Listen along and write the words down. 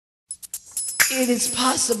It is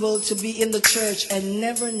possible to be in the church and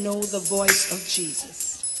never know the voice of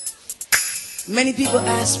Jesus. Many people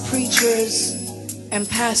ask preachers and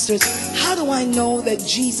pastors, how do I know that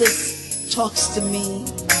Jesus talks to me?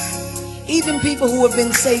 Even people who have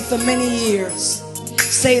been saved for many years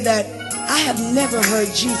say that I have never heard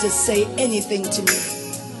Jesus say anything to me.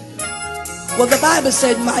 Well, the Bible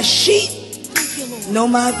said, my sheep know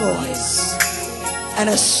my voice, and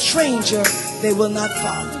a stranger they will not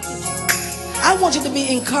follow. I want you to be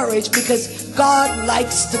encouraged because God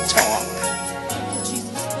likes to talk.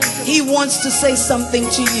 He wants to say something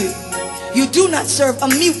to you. You do not serve a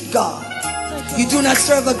mute God. You do not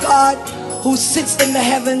serve a God who sits in the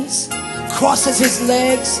heavens, crosses his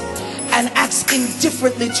legs, and acts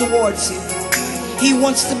indifferently towards you. He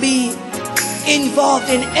wants to be involved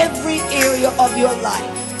in every area of your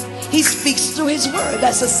life. He speaks through his word.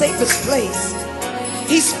 That's the safest place.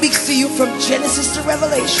 He speaks to you from Genesis to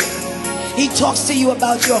Revelation. He talks to you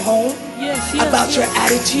about your home, about your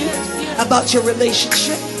attitude, about your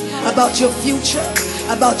relationship, about your future,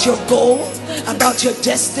 about your goal, about your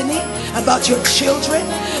destiny, about your children,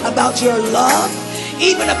 about your love,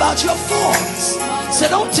 even about your faults. So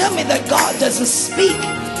don't tell me that God doesn't speak.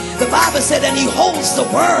 The Bible said, and he holds the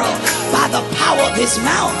world by the power of his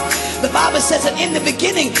mouth. The Bible says that in the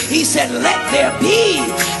beginning, he said, let there be,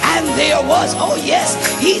 and there was. Oh yes,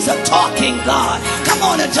 he's a talking God. Come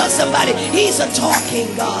on and tell somebody, he's a talking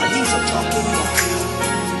God. He's a talking God.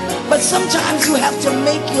 But sometimes you have to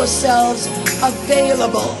make yourselves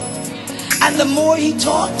available. And the more he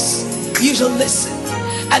talks, you shall listen.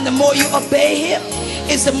 And the more you obey him,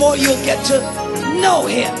 is the more you'll get to know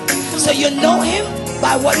him. So you know him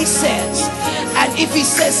by what he says. And if he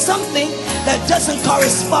says something that doesn't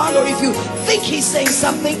correspond, or if you think he's saying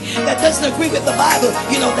something that doesn't agree with the Bible,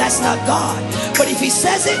 you know that's not God. But if he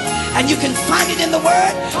says it and you can find it in the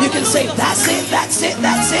word, you can say, that's it, that's it,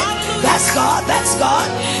 that's it, that's God, that's God.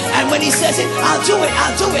 And when he says it, I'll do it,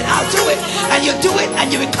 I'll do it, I'll do it. And you do it and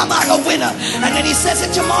you come out a winner. And then he says it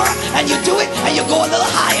tomorrow and you do it and you go a little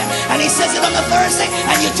higher. And he says it on the Thursday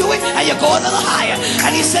and you do it and you go a little higher.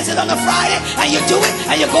 And he says it on the Friday and you do it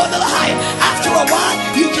and you go a little higher. After a while,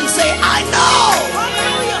 you can say, I know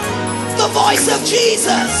the voice of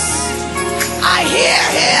Jesus. I hear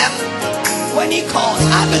him when he calls.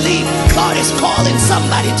 I believe God is calling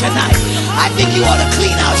somebody tonight. I think you ought to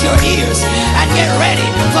clean out your ears and get ready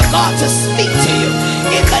for God to speak to you.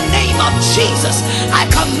 In the name of Jesus, I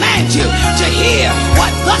command you to hear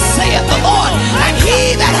what thus saith the Lord. And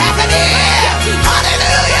he that hath an ear,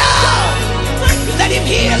 hallelujah, let him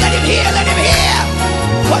hear, let him hear, let him hear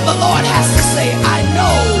what the Lord has to say. I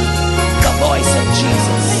know the voice of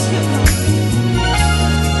Jesus.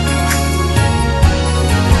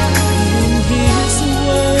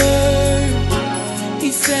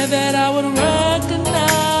 He said that I would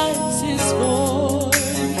recognize his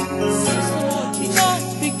voice, not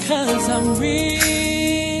because I'm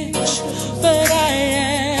rich, but I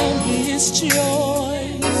am his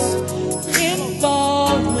choice,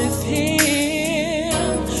 involved with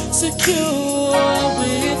him, secure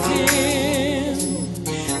with him,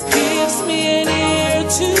 gives me an ear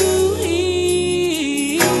to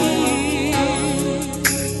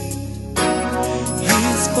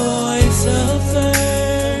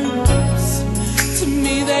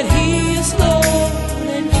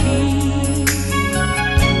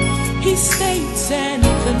states and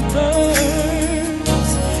confirms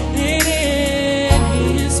it in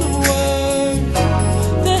his word.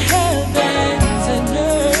 The heavens and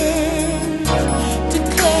earth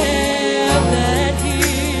declare that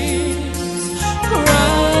his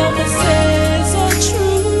promises are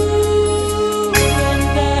true. And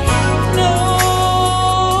I know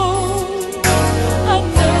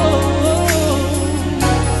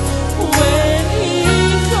when he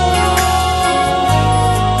calls,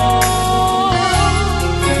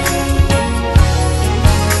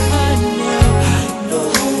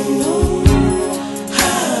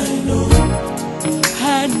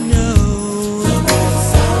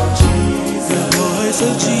 so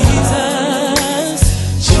Jesus.